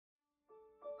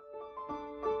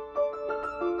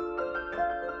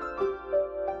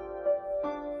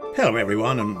Hello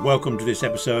everyone and welcome to this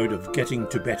episode of Getting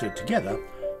to Better Together,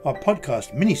 our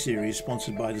podcast mini-series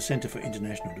sponsored by the Centre for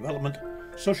International Development,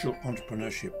 Social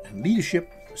Entrepreneurship and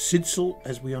Leadership, CIDSL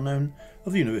as we are known,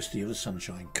 of the University of the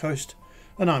Sunshine Coast,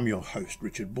 and I'm your host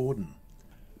Richard Borden.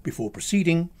 Before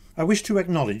proceeding, I wish to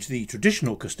acknowledge the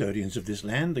traditional custodians of this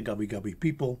land, the Gubbi Gubbi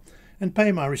people, and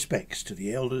pay my respects to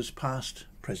the elders past,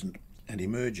 present and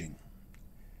emerging.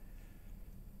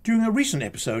 During a recent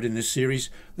episode in this series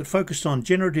that focused on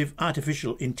generative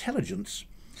artificial intelligence,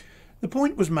 the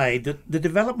point was made that the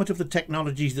development of the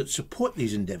technologies that support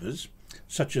these endeavours,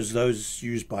 such as those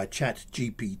used by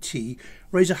ChatGPT,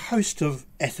 raise a host of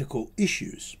ethical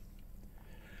issues.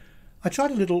 I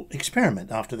tried a little experiment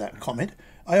after that comment.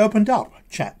 I opened up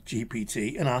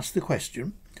ChatGPT and asked the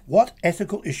question, what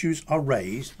ethical issues are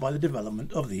raised by the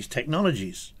development of these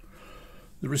technologies?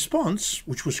 The response,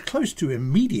 which was close to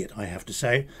immediate, I have to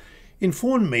say,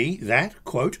 informed me that,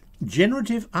 quote,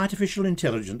 generative artificial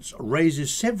intelligence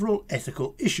raises several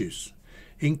ethical issues,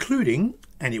 including,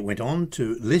 and it went on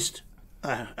to list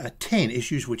 10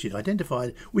 issues which it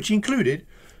identified, which included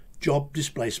job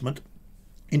displacement,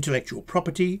 intellectual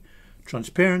property,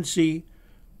 transparency,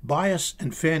 bias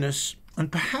and fairness,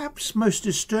 and perhaps most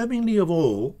disturbingly of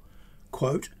all,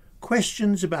 quote,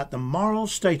 questions about the moral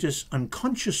status and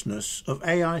consciousness of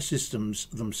AI systems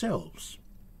themselves.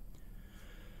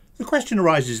 The question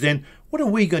arises then, what are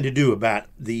we going to do about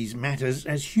these matters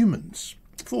as humans?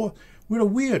 For we're a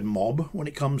weird mob when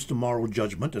it comes to moral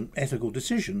judgment and ethical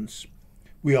decisions.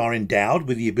 We are endowed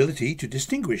with the ability to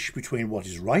distinguish between what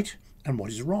is right and what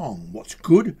is wrong, what's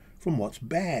good from what's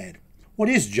bad, what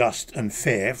is just and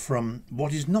fair from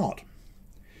what is not.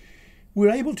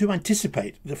 We're able to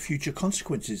anticipate the future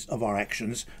consequences of our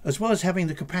actions, as well as having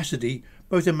the capacity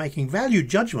both of making value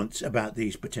judgments about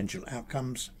these potential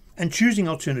outcomes and choosing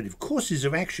alternative courses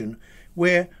of action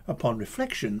where, upon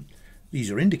reflection,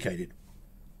 these are indicated.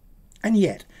 And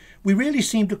yet, we rarely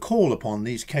seem to call upon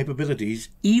these capabilities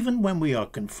even when we are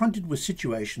confronted with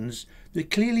situations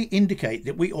that clearly indicate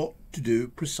that we ought to do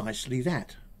precisely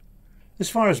that. As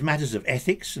far as matters of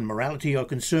ethics and morality are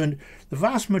concerned, the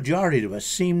vast majority of us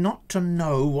seem not to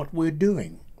know what we're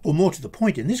doing, or more to the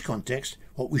point in this context,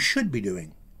 what we should be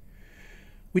doing.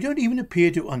 We don't even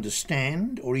appear to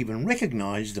understand or even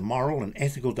recognise the moral and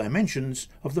ethical dimensions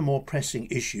of the more pressing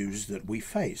issues that we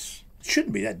face. It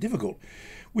shouldn't be that difficult.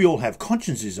 We all have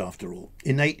consciences after all,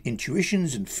 innate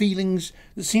intuitions and feelings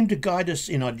that seem to guide us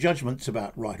in our judgments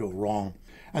about right or wrong,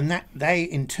 and that they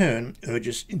in turn urge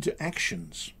us into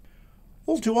actions.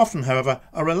 All too often, however,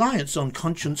 a reliance on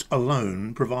conscience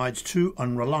alone provides too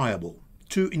unreliable,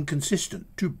 too inconsistent,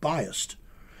 too biased,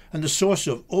 and the source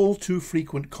of all too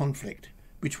frequent conflict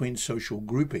between social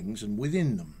groupings and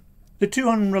within them. They're too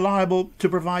unreliable to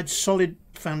provide solid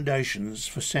foundations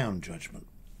for sound judgment.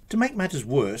 To make matters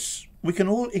worse, we can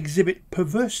all exhibit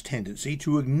perverse tendency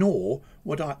to ignore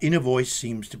what our inner voice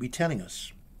seems to be telling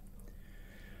us.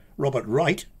 Robert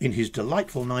Wright, in his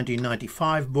delightful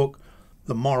 1995 book,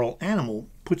 The Moral Animal,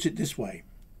 puts it this way.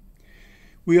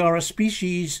 We are a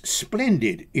species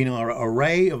splendid in our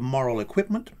array of moral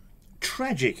equipment,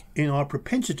 tragic in our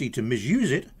propensity to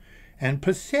misuse it, and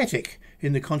pathetic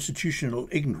in the constitutional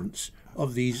ignorance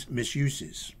of these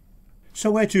misuses. So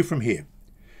where to from here?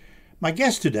 My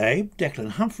guest today,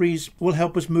 Declan Humphreys, will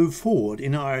help us move forward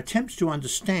in our attempts to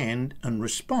understand and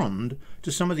respond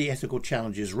to some of the ethical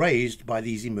challenges raised by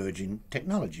these emerging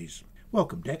technologies.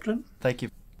 Welcome, Declan. Thank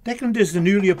you. Declan is the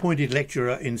newly appointed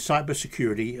lecturer in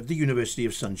cybersecurity at the University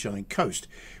of Sunshine Coast,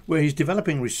 where he's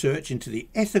developing research into the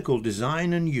ethical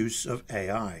design and use of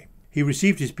AI. He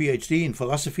received his PhD in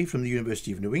philosophy from the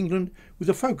University of New England with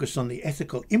a focus on the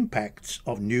ethical impacts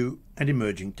of new and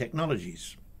emerging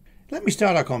technologies. Let me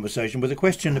start our conversation with a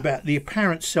question about the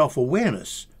apparent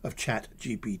self-awareness of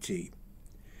ChatGPT.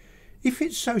 If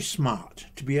it's so smart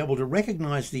to be able to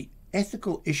recognize the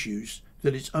ethical issues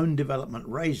that its own development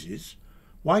raises,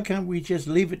 why can't we just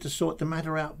leave it to sort the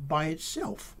matter out by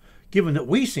itself, given that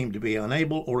we seem to be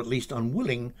unable or at least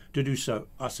unwilling to do so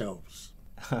ourselves?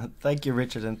 Thank you,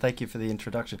 Richard, and thank you for the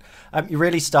introduction. You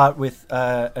really start with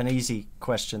an easy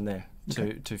question there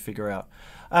to figure out.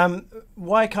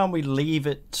 Why can't we leave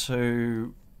it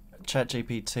to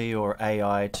ChatGPT or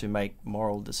AI to make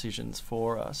moral decisions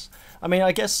for us? I mean,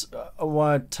 I guess I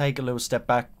want to take a little step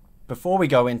back before we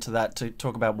go into that to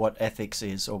talk about what ethics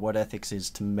is, or what ethics is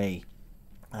to me.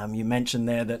 You mentioned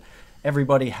there that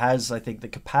everybody has, I think, the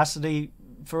capacity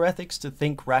for ethics to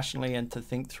think rationally and to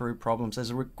think through problems. There's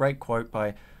a great quote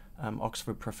by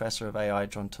Oxford professor of AI,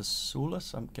 John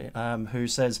Tasoulis, who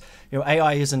says,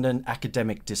 AI isn't an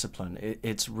academic discipline.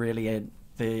 It's really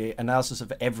the analysis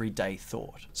of everyday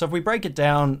thought. So if we break it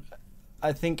down,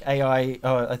 I think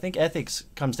ethics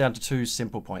comes down to two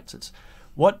simple points. It's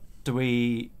what do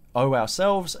we owe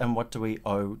ourselves and what do we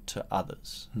owe to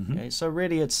others? Mm-hmm. Okay? So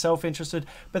really it's self-interested,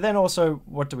 but then also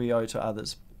what do we owe to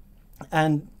others?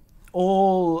 And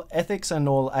all ethics and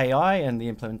all AI and the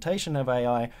implementation of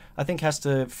AI, I think, has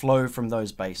to flow from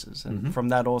those bases. And Mm-hmm. from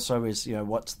that also is,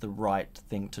 what's the right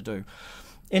thing to do?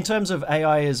 In terms of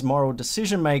AI as moral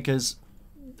decision makers,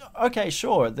 okay,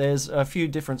 sure, there's a few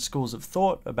different schools of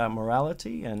thought about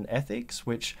morality and ethics,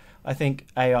 which I think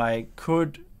AI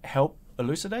could help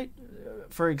elucidate.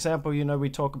 For example, I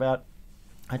talk about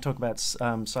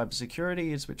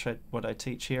cybersecurity, what I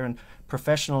teach here, and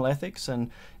professional ethics.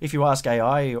 And if you ask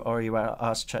AI or you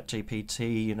ask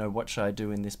ChatGPT, what should I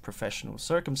do in this professional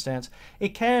circumstance, it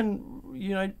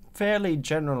can, fairly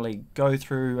generally go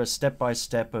through a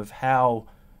step-by-step of how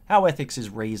ethics is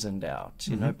reasoned out,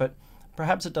 Mm-hmm. but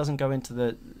perhaps it doesn't go into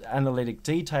the analytic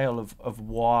detail of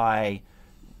why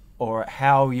or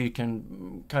how you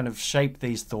can kind of shape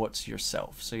these thoughts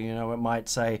yourself. So, it might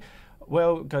say,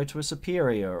 well, go to a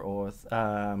superior or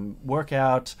work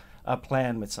out a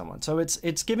plan with someone. So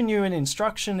it's giving you an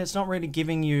instruction. It's not really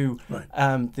giving you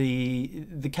Right.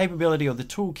 the capability or the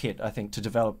toolkit, I think, to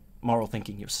develop moral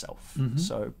thinking yourself. Mm-hmm.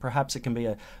 So perhaps it can be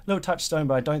a little touchstone,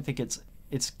 but I don't think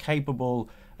it's capable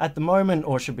at the moment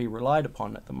or should be relied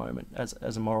upon at the moment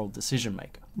as a moral decision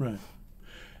maker. Right.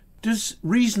 Does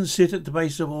reason sit at the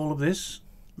base of all of this?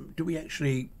 Do we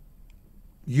actually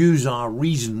use our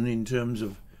reason in terms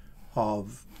of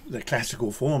the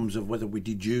classical forms of whether we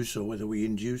deduce or whether we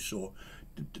induce, or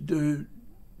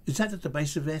is that at the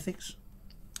base of ethics?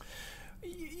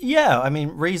 Yeah, I mean,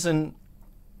 reason.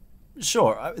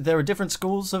 Sure, there are different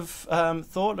schools of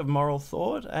thought, of moral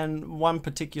thought, and one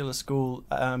particular school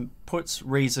puts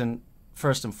reason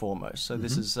first and foremost. So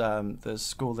this is the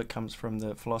school that comes from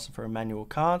the philosopher Immanuel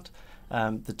Kant.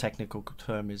 The technical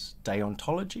term is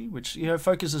deontology, which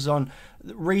focuses on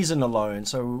reason alone.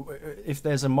 So if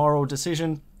there's a moral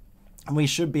decision, we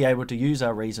should be able to use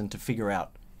our reason to figure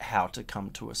out how to come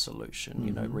to a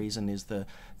solution. Reason is the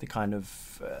kind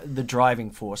of the driving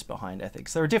force behind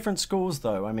ethics. There are different schools,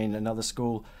 though. I mean, another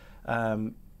school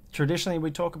traditionally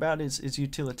we talk about is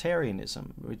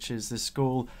utilitarianism, which is this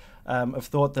school of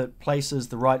thought that places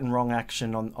the right and wrong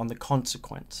action on the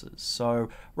consequences. So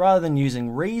rather than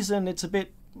using reason, it's a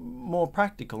bit more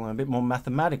practical and a bit more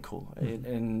mathematical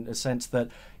in a sense that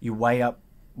you weigh up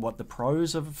what the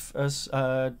pros of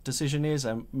a decision is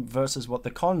and versus what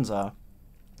the cons are.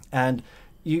 And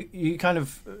you kind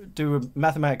of do a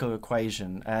mathematical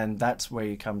equation, and that's where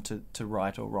you come to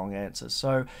right or wrong answers.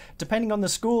 So depending on the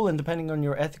school and depending on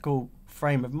your ethical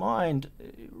frame of mind,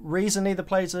 reason either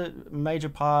plays a major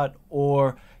part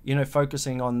or,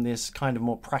 focusing on this kind of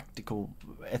more practical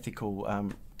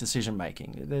ethical decision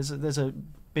making. There's a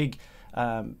big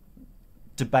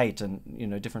debate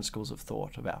and, different schools of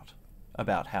thought about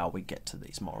how we get to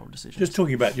these moral decisions. Just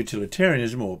talking about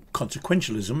utilitarianism, or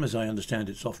consequentialism, as I understand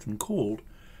it's often called,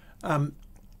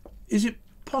 is it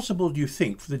possible, do you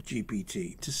think, for the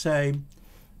GPT to say,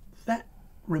 that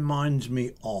reminds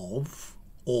me of,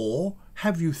 or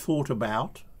have you thought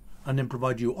about, and then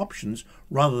provide you options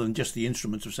rather than just the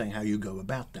instruments of saying how you go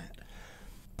about that?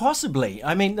 Possibly.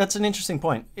 I mean, that's an interesting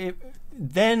point.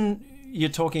 Then you're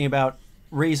talking about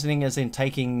reasoning as in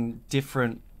taking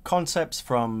different concepts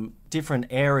from different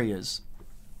areas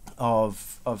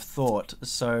of thought,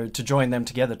 so to join them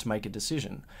together to make a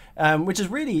decision, which is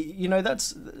really,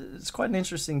 it's quite an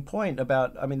interesting point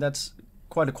about, I mean, that's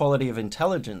quite a quality of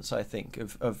intelligence, I think,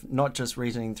 of not just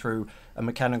reasoning through a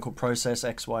mechanical process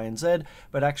X, Y, and Z,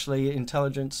 but actually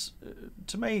intelligence,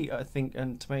 to me, I think,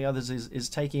 and to me others, is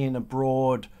taking in a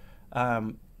broad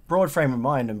frame of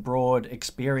mind and broad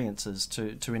experiences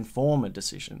to inform a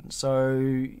decision.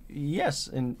 So yes,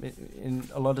 in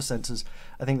a lot of senses,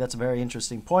 I think that's a very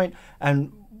interesting point.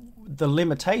 And the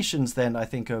limitations then, I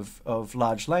think, of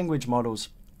large language models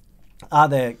are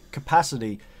their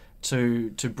capacity to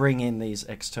bring in these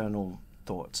external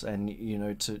thoughts and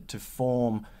to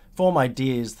form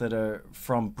ideas that are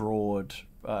from broad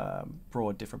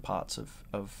different parts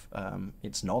of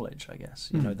its knowledge, I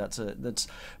guess. That's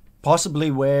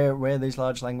possibly where these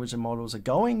large language models are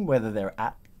going. Whether they're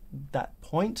at that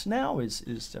point now is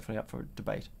definitely up for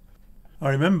debate. I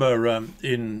remember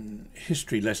in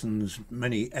history lessons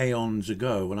many aeons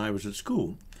ago when I was at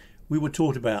school, we were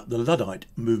taught about the Luddite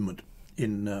movement,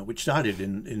 which started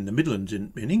in the Midlands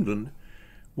in England,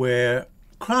 where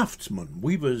craftsmen,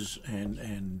 weavers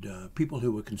and people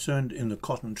who were concerned in the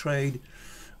cotton trade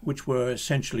which were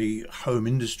essentially home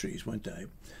industries, weren't they?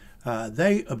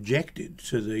 They objected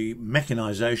to the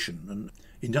mechanization and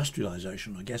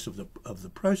industrialization, I guess, of the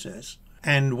process,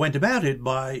 and went about it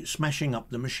by smashing up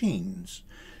the machines.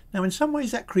 Now, in some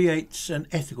ways, that creates an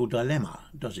ethical dilemma,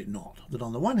 does it not? That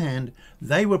on the one hand,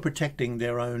 they were protecting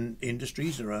their own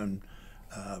industries, their own,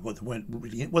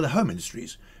 the home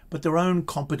industries, but their own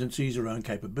competencies, their own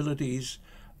capabilities,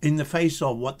 in the face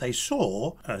of what they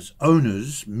saw as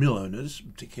owners, mill owners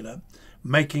in particular,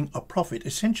 making a profit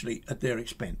essentially at their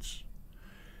expense.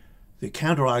 The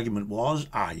counter-argument was,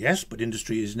 yes, but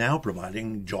industry is now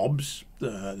providing jobs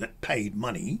that paid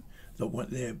money that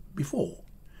weren't there before.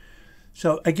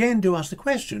 So again, to ask the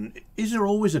question, is there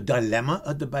always a dilemma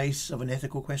at the base of an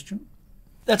ethical question?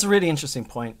 That's a really interesting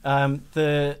point.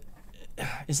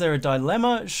 Is there a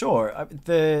dilemma? Sure.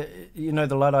 The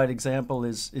Luddite example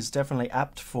is definitely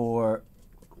apt for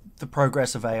the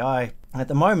progress of AI at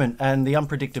the moment and the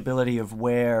unpredictability of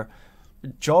where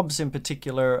jobs in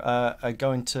particular are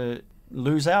going to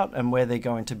lose out and where they're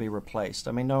going to be replaced.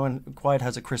 I mean, no one quite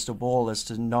has a crystal ball as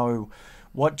to know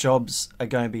what jobs are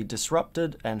going to be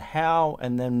disrupted and how,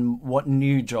 and then what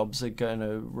new jobs are going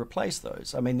to replace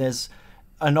those. I mean, there's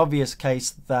an obvious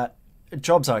case that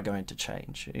jobs are going to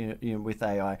change with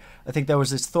AI. I think there was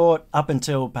this thought up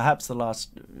until perhaps the last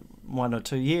 1 or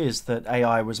 2 years that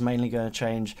AI was mainly going to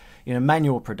change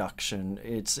manual production.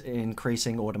 It's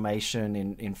increasing automation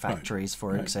in factories,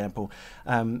 for example,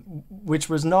 which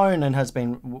was known and has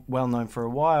been well known for a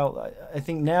while. I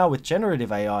think now with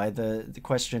generative AI, the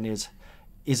question is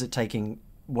it taking,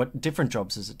 what different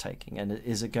jobs is it taking, and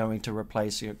is it going to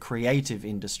replace creative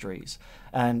industries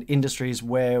and industries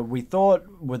where we thought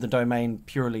were the domain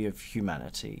purely of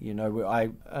humanity? I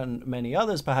and many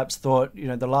others perhaps thought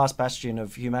the last bastion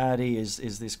of humanity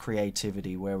is this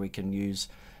creativity where we can use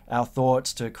our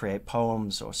thoughts to create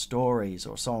poems or stories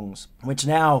or songs, which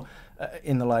now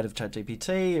in the light of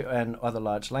ChatGPT and other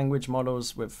large language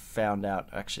models, we've found out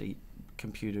actually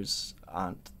computers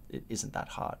it isn't that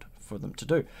hard for them to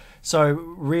do. So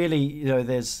really,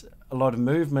 there's a lot of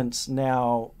movements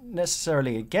now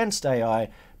necessarily against AI,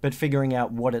 but figuring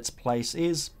out what its place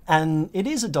is. And it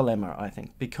is a dilemma, I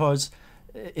think, because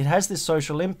it has this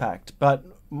social impact, but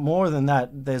more than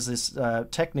that, there's this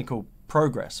technical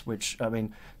progress, which, I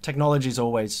mean, technology is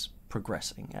always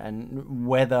progressing, and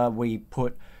whether we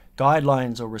put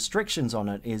guidelines or restrictions on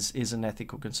it is an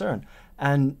ethical concern.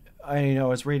 And I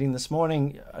was reading this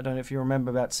morning, I don't know if you remember,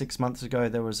 about 6 months ago,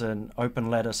 there was an open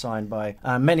letter signed by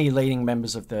many leading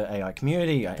members of the AI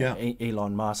community,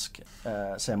 Elon Musk,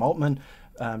 Sam Altman,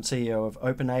 CEO of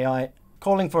OpenAI,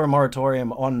 calling for a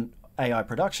moratorium on AI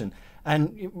production.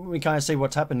 And we kind of see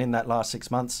what's happened in that last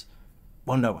 6 months.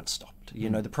 Well, no one stopped.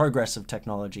 The progress of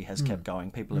technology has kept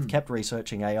going. People have kept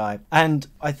researching AI. And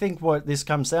I think what this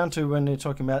comes down to when you're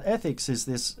talking about ethics is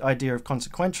this idea of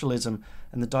consequentialism.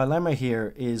 And the dilemma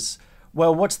here is,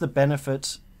 well, what's the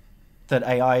benefit that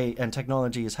AI and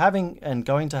technology is having and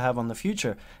going to have on the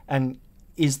future? And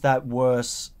is that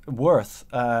worth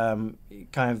kind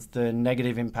of the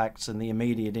negative impacts and the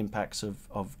immediate impacts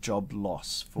of job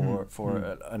loss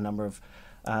for a number of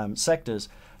sectors?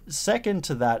 Second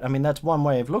to that, I mean, that's one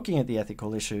way of looking at the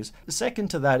ethical issues. The second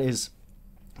to that is,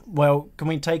 well, can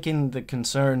we take in the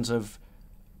concerns of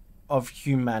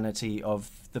humanity, of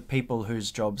the people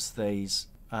whose jobs these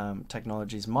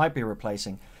technologies might be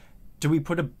replacing? Do we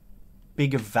put a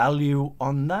bigger value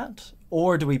on that?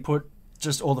 Or do we put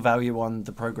just all the value on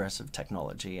the progress of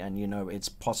technology and, its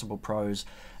possible pros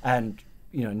and,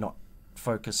 not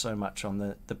focus so much on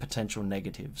the potential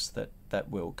negatives that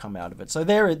will come out of it? So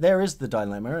there is the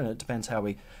dilemma, and it depends how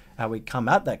we come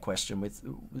at that question with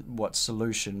what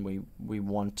solution we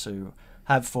want to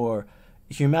have for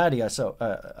humanity,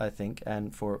 I think,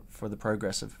 and for the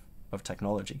progress of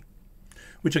technology.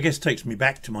 Which I guess takes me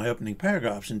back to my opening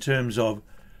paragraphs in terms of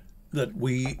that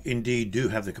we indeed do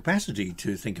have the capacity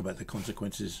to think about the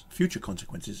consequences, future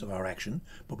consequences of our action,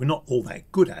 but we're not all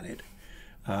that good at it.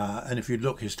 And if you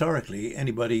look historically,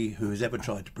 anybody who has ever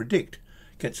tried to predict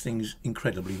gets things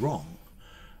incredibly wrong.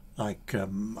 Like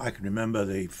I can remember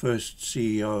the first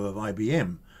CEO of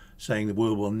IBM saying the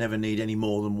world will never need any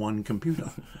more than one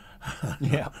computer.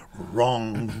 Yeah,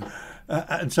 wrong.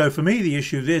 And so for me, the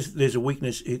issue, there's a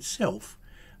weakness itself.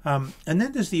 And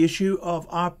then there's the issue of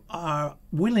our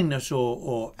willingness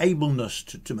or ableness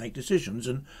to make decisions.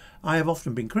 And I have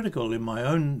often been critical in my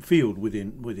own field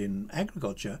within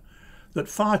agriculture that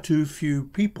far too few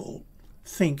people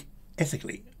think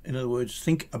ethically. In other words,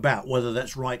 think about whether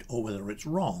that's right or whether it's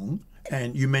wrong.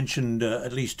 And you mentioned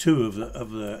at least two of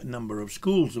the number of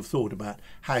schools of thought about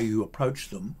how you approach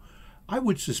them. I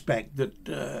would suspect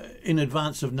that in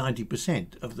advance of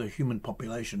 90% of the human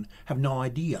population have no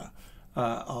idea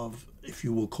of, if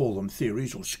you will call them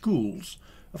theories or schools,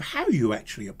 of how you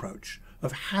actually approach,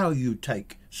 of how you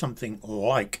take something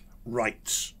like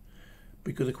rights.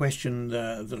 Because the question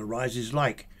that arises,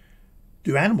 like,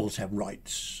 do animals have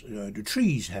rights? Do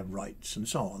trees have rights? And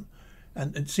so on.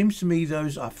 And it seems to me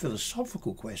those are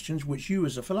philosophical questions which you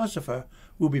as a philosopher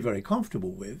will be very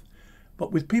comfortable with.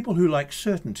 But with people who like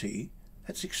certainty,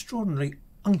 that's extraordinarily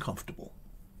uncomfortable.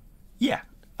 Yeah,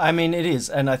 I mean, it is.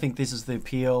 And I think this is the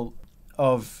appeal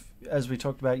of, as we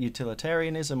talked about,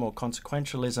 utilitarianism or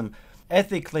consequentialism.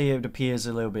 Ethically, it appears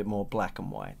a little bit more black and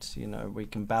white. You know, we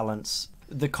can balance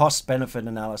the cost-benefit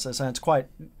analysis, and it's quite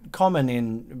common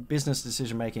in business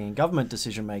decision-making and government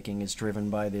decision-making is driven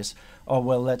by this, oh,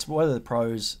 well, what are the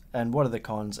pros and what are the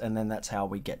cons, and then that's how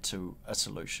we get to a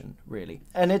solution, really.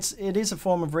 And it is a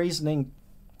form of reasoning,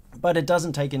 but it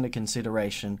doesn't take into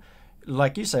consideration,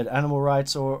 like you said, animal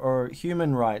rights or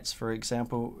human rights, for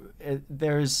example.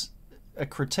 There is a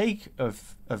critique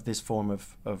of this form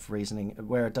of reasoning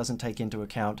where it doesn't take into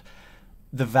account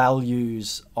the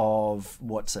values of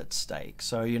what's at stake.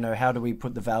 So, you know, how do we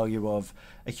put the value of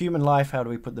a human life? How do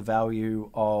we put the value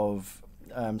of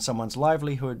someone's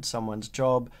livelihood, someone's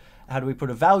job? How do we put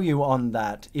a value on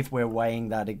that if we're weighing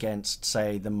that against,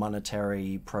 say, the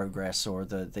monetary progress or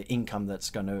the income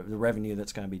the revenue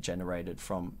that's going to be generated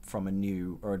from a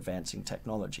new or advancing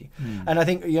technology? And I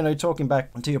think, you know, talking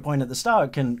back to your point at the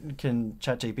start, can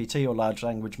ChatGPT or large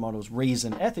language models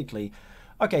reason ethically?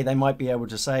 Okay, they might be able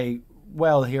to say,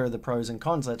 well, here are the pros and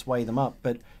cons, let's weigh them up.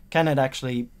 But can it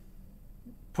actually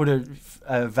put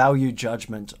a value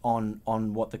judgment on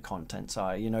what the contents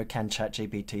are? You know, can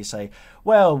ChatGPT say,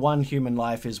 well, one human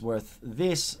life is worth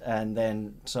this, and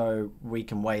then so we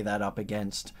can weigh that up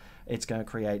against it's going to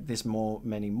create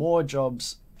many more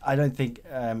jobs? I don't think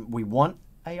we want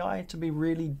AI to be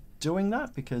really doing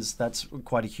that, because that's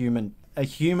quite a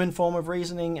human form of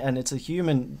reasoning, and it's a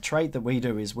human trait that we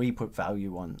do is we put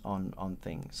value on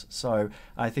things. So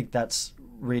I think that's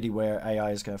really where AI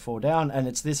is going to fall down, and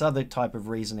it's this other type of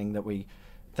reasoning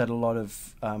that a lot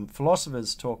of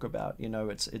philosophers talk about. You know,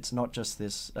 it's not just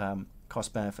this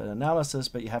cost-benefit analysis,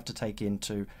 but you have to take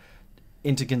into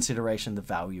consideration the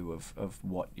value of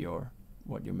what you're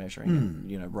measuring.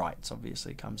 And, you know, rights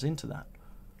obviously comes into that.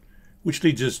 Which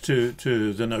leads us to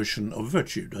the notion of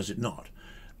virtue, does it not?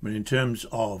 I mean, in terms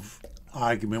of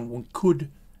argument,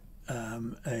 could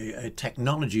a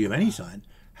technology of any kind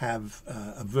have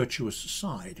a virtuous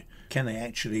side? Can they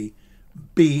actually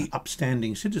be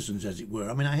upstanding citizens, as it were?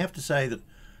 I mean, I have to say that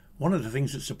one of the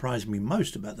things that surprised me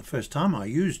most about the first time I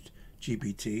used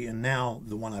GPT, and now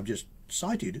the one I've just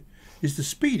cited, is the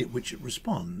speed at which it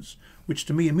responds, which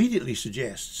to me immediately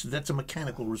suggests that's a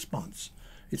mechanical response.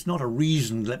 It's not a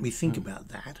reason, let me think about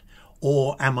that,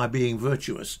 or am I being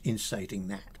virtuous in stating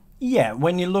that? Yeah,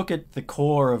 when you look at the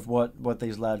core of what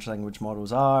these large language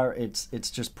models are, it's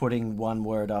just putting one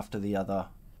word after the other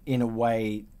in a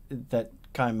way that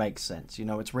kind of makes sense. You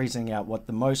know, it's reasoning out what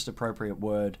the most appropriate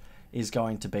word is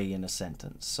going to be in a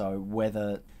sentence. So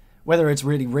whether it's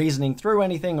really reasoning through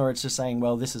anything, or it's just saying,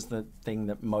 well, this is the thing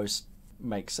that most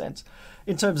makes sense.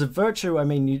 In terms of virtue, I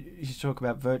mean, you talk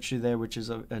about virtue there, which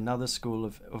is another school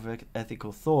of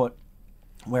ethical thought,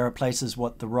 where it places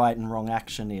what the right and wrong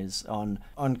action is on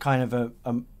kind of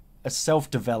a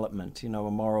self-development, you know,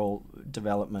 a moral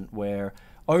development, where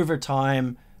over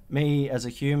time, me as a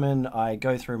human, I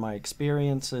go through my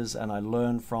experiences and I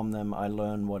learn from them. I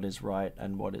learn what is right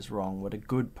and what is wrong, what a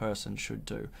good person should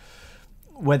do.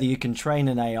 Whether you can train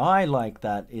an AI like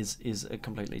that is a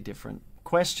completely different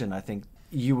question. I think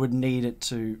you would need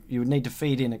to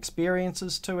feed in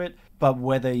experiences to it, but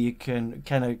whether you can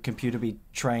a computer be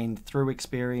trained through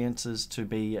experiences to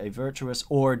be a virtuous,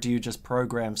 or do you just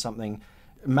program something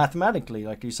mathematically?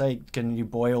 Like you say, can you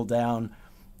boil down,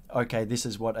 okay, this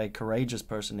is what a courageous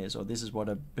person is, or this is what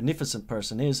a beneficent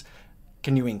person is.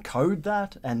 Can you encode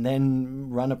that and then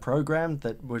run a program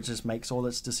that just makes all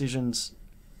its decisions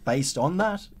based on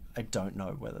that? I don't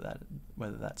know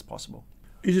whether that's possible.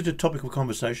 Is it a topic of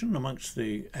conversation amongst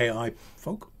the AI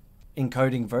folk?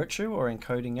 Encoding virtue or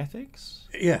encoding ethics?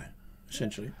 Yeah,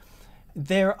 essentially.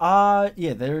 There are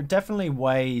definitely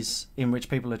ways in which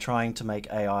people are trying to make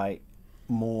AI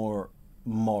more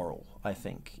moral, I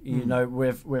think. You know,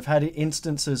 we've had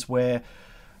instances where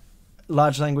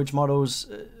large language models,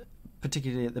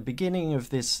 particularly at the beginning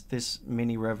of this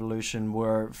mini revolution,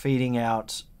 were feeding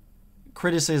out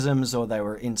criticisms, or they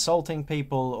were insulting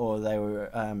people, or they were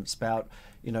spout,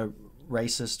 you know,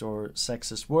 racist or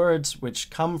sexist words, which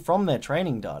come from their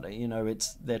training data.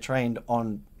 They're trained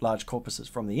on large corpuses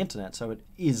from the internet, so it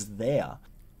is there.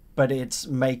 But it's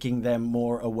making them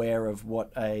more aware of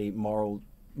what a moral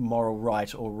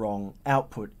right or wrong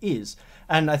output is.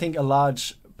 And I think a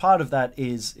large part of that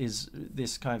is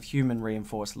this kind of human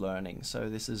reinforced learning. So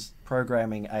this is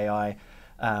programming AI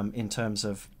in terms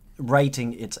of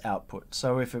rating its output.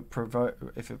 So if it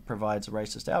provides a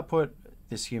racist output,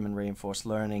 this human reinforced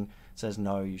learning says,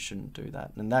 no, you shouldn't do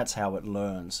that. And that's how it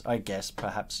learns. I guess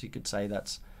perhaps you could say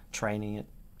that's training it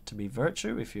to be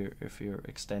virtue if you're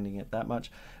extending it that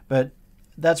much. But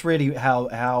that's really how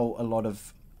a lot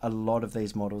of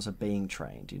these models are being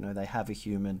trained. They have a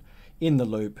human in the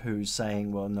loop who's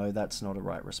saying, well, no, that's not a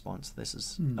right response. This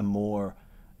is a more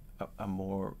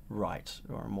right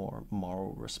or a more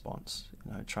moral response.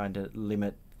 Trying to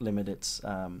limit how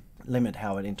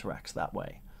it interacts that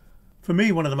way. For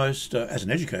me, one of the most, as an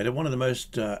educator, one of the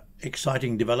most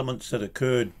exciting developments that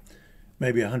occurred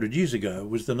maybe 100 years ago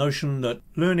was the notion that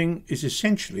learning is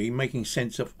essentially making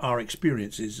sense of our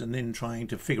experiences and then trying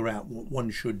to figure out what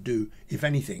one should do, if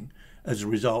anything, as a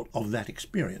result of that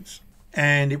experience.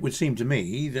 And it would seem to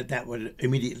me that would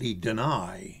immediately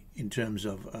deny, in terms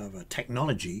of a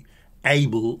technology,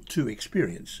 able to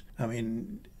experience. I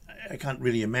mean, I can't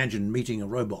really imagine meeting a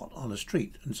robot on a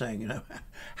street and saying,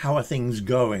 how are things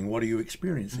going? What are you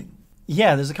experiencing?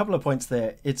 Yeah, there's a couple of points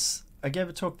there. I gave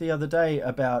a talk the other day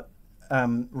about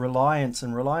reliance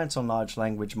on large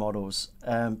language models,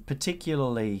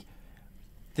 particularly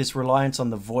this reliance on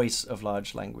the voice of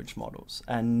large language models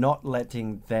and not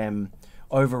letting them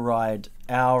override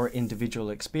our individual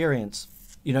experience.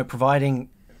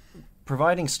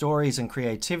 Providing stories and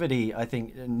creativity, I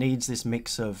think, needs this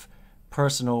mix of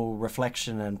personal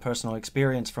reflection and personal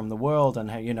experience from the world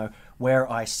and how, where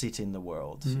I sit in the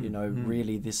world.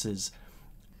 Really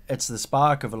it's the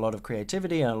spark of a lot of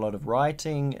creativity and a lot of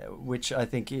writing, which I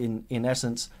think in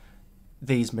essence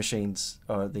these machines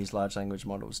or these large language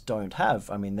models don't have.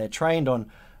 I mean, they're trained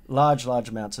on large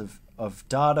amounts of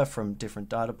data from different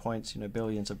data points,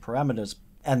 billions of parameters,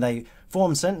 and they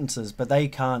form sentences, but they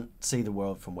can't see the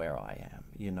world from where I am,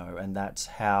 and that's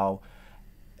how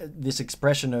this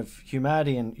expression of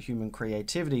humanity and human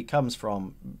creativity comes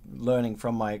from learning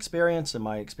from my experience and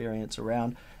my experience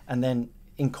around, and then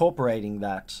incorporating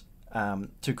that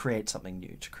to create something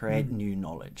new, to create new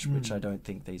knowledge, which I don't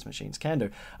think these machines can do.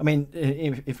 I mean,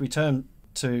 if we turn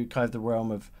to kind of the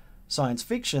realm of science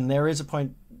fiction, there is a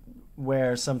point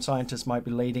where some scientists might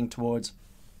be leading towards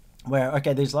where,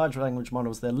 okay, these large language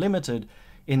models, they're limited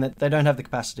in that they don't have the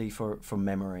capacity for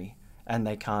memory and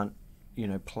they can't,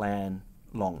 plan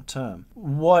long term.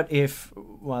 What if,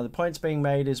 one of the points being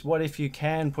made is, what if you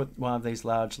can put one of these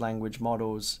large language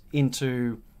models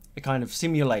into a kind of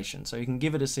simulation? So you can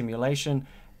give it a simulation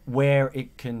where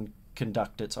it can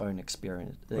conduct its own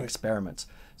experiments.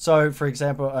 So, for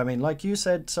example, I mean, like you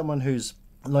said, someone who's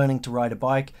learning to ride a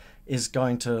bike is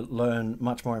going to learn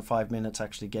much more in 5 minutes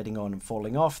actually getting on and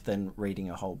falling off than reading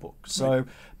a whole book. So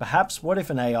perhaps what if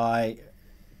an AI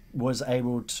was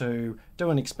able to do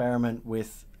an experiment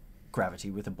with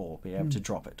gravity with a ball, be able to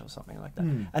drop it or something like that,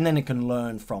 and then it can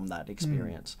learn from that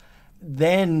experience.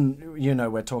 Then,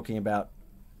 we're talking about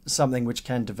something which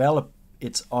can develop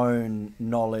its own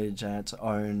knowledge and its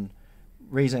own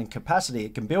reasoning capacity.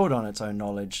 It can build on its own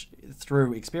knowledge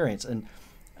through experience. And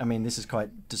I mean, this is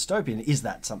quite dystopian. Is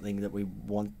that something that we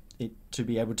want it to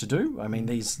be able to do? I mean,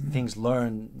 these things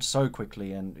learn so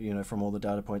quickly and, from all the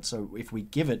data points. So if we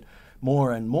give it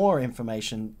more and more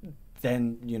information,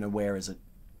 then, where is it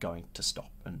going to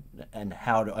stop? And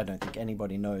how I don't think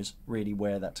anybody knows really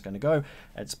where that's going to go.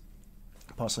 It's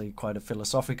possibly quite a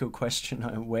philosophical question.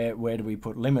 Where do we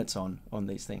put limits on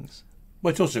these things?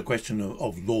 Well, it's also a question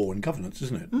of law and governance,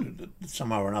 isn't it?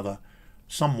 Somehow or another,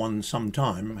 someone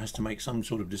sometime has to make some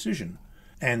sort of decision.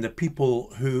 And the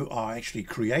people who are actually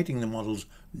creating the models,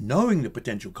 knowing the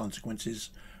potential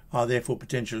consequences, are therefore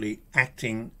potentially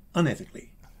acting unethically,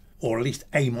 or at least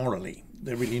amorally.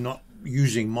 They're really not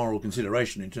using moral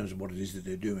consideration in terms of what it is that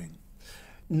they're doing.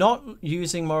 Not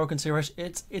using moral consideration.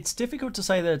 It's difficult to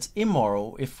say that it's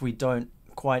immoral if we don't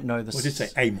quite know the... Well, I did say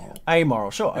amoral.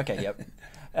 Amoral, sure. Okay, yep.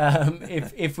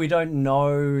 If we don't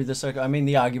know the circle, I mean,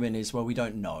 the argument is, well, we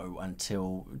don't know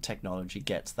until technology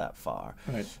gets that far.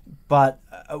 Right. But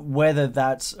whether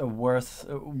that's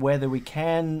whether we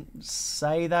can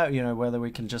say that, whether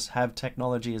we can just have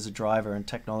technology as a driver and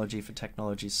technology for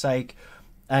technology's sake,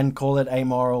 and call it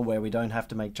amoral, where we don't have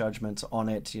to make judgments on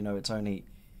it.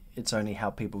 It's only how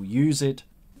people use it.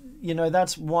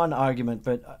 That's one argument.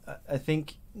 But I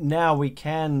think now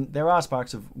there are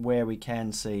sparks of where we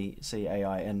can see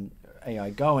AI, and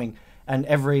AI going. And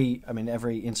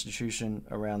every institution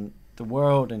around the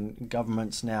world and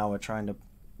governments now are trying to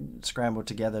scramble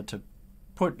together to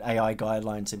put AI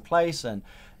guidelines in place, and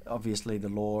obviously the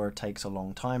law takes a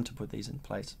long time to put these in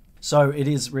place. So it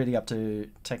is really up to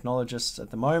technologists at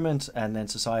the moment, and then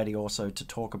society also, to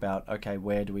talk about, okay,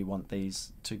 where do we want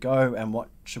these to go and what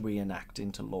should we enact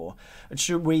into law? And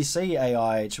should we see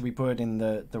AI, should we put it in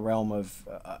the realm of,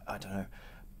 I don't know,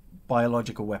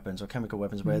 biological weapons or chemical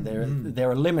weapons, where there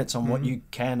are limits on what you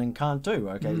can and can't do,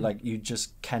 okay? Like you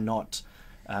just cannot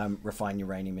refine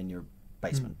uranium in your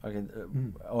basement, okay,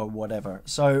 or whatever.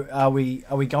 So are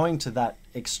we going to that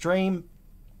extreme?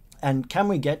 And can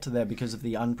we get to there because of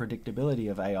the unpredictability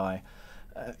of AI?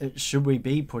 Should we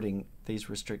be putting these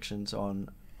restrictions on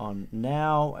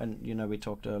now? And we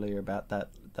talked earlier about that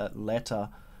letter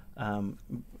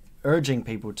urging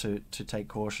people to take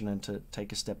caution and to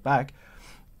take a step back.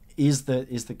 Is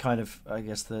the kind of, I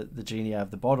guess, the genie out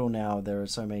of the bottle now? There are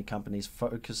so many companies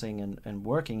focusing and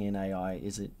working in AI.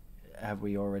 Have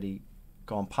we already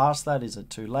gone past that? Is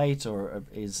it too late, or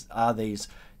are these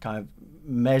kind of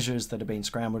measures that have been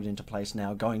scrambled into place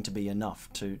now going to be enough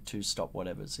to stop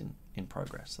whatever's in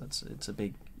progress? It's a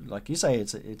big, like you say,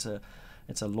 it's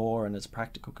a law and it's a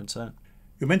practical concern.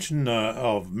 Your mention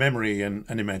of memory and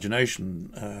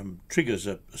imagination triggers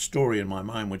a story in my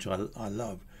mind which I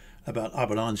love, about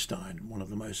Albert Einstein, one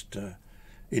of the most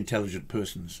intelligent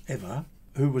persons ever,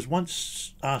 who was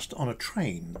once asked on a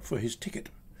train for his ticket,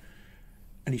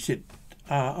 and he said,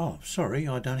 "Oh, sorry,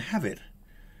 I don't have it."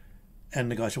 And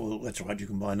the guy said, "Well, that's all right, you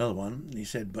can buy another one." And he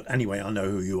said, "But anyway, I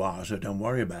know who you are, so don't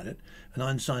worry about it." And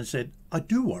Einstein said, "I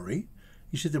do worry."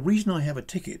 He said, "The reason I have a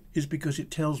ticket is because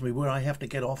it tells me where I have to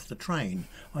get off the train.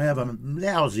 I have a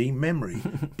lousy memory,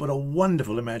 but a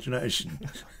wonderful imagination."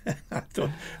 I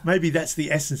thought maybe that's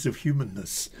the essence of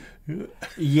humanness.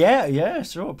 Yeah,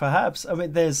 sure, perhaps. I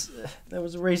mean, there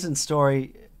was a recent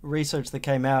research that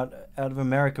came out of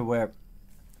America where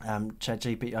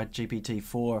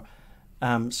GPT-4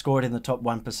 scored in the top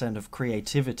 1% of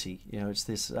creativity. It's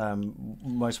this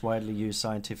most widely used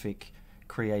scientific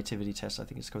creativity test. I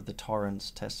think it's called the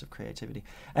Torrance test of creativity,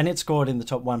 and it scored in the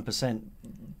top 1%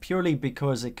 purely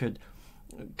because it could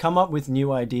come up with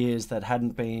new ideas that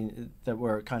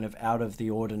were kind of out of the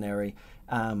ordinary,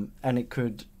 and it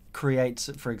could create,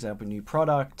 for example, new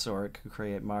products, or it could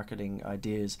create marketing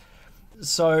ideas.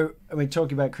 So, I mean,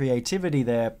 talking about creativity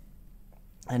there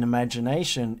and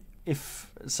imagination,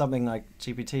 if something like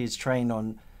GPT is trained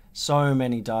on so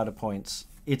many data points,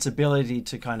 its ability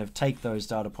to kind of take those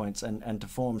data points and to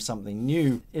form something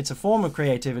new, it's a form of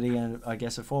creativity and I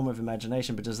guess a form of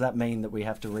imagination. But does that mean that we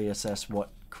have to reassess what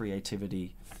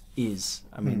creativity is?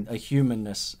 I mean, a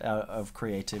humanness of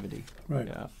creativity, right?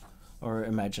 Yeah, or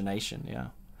imagination, yeah.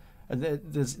 And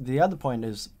the other point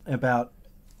is about,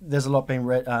 there's a lot being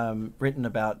written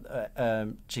about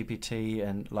GPT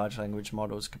and large language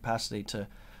models' capacity to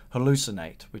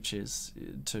hallucinate, which is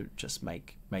to just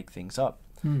make things up,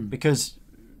 because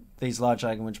these large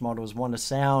language models want to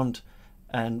sound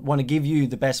and want to give you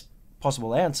the best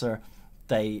possible answer.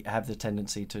 They have the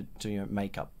tendency to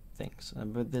make up things.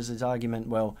 But there's this argument,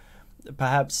 well,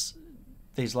 perhaps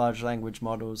these large language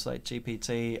models like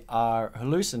GPT are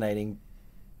hallucinating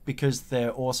because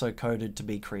they're also coded to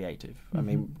be creative. I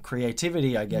mean,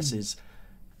 creativity, I guess, is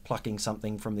plucking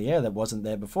something from the air that wasn't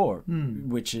there before,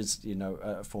 which is,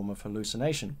 a form of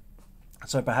hallucination.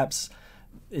 So perhaps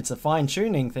it's a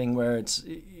fine-tuning thing where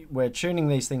we're tuning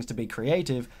these things to be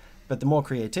creative, but the more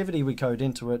creativity we code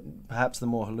into it, perhaps the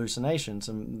more hallucinations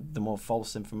and the more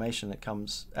false information that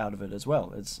comes out of it as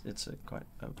well. It's quite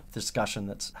a discussion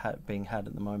that's being had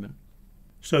at the moment.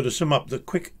 So to sum up, the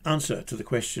quick answer to the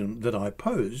question that I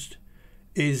posed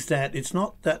is that it's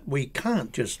not that we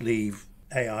can't just leave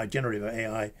generative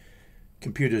AI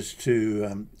computers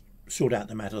to sort out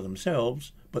the matter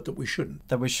themselves, but that we shouldn't.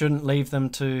 That we shouldn't leave them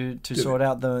to sort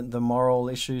out the moral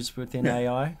issues within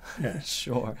AI. Yeah.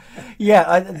 Sure.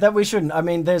 Yeah, that we shouldn't. I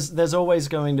mean, there's always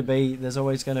going to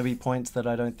be points that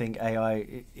I don't think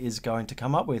AI is going to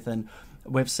come up with, and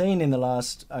we've seen in the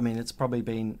last, I mean, it's probably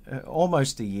been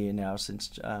almost a year now since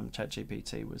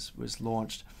ChatGPT was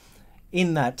launched.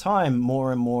 In that time,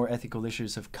 more and more ethical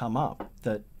issues have come up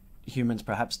that humans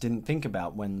perhaps didn't think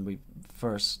about when we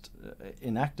first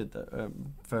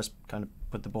first kind of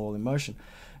put the ball in motion.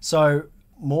 So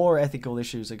more ethical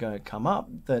issues are going to come up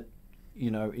that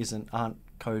aren't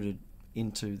coded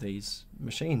into these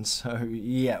machines. So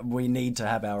yeah, we need to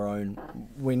have our own.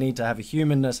 We need to have a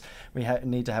humanness. We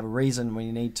need to have a reason.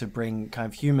 We need to bring kind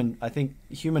of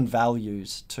human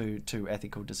values to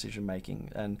ethical decision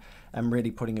making, and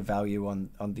really putting a value on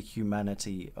the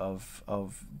humanity of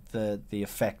the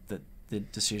effect that the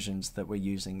decisions that we're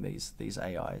using these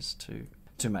AIs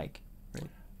to make. Really.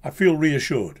 I feel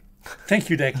reassured. Thank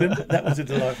you, Declan. That was a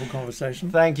delightful conversation.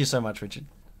 Thank you so much, Richard.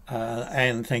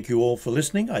 And thank you all for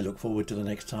listening. I look forward to the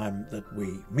next time that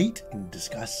we meet and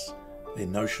discuss the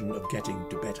notion of getting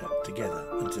to better together.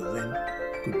 Until then,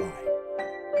 goodbye.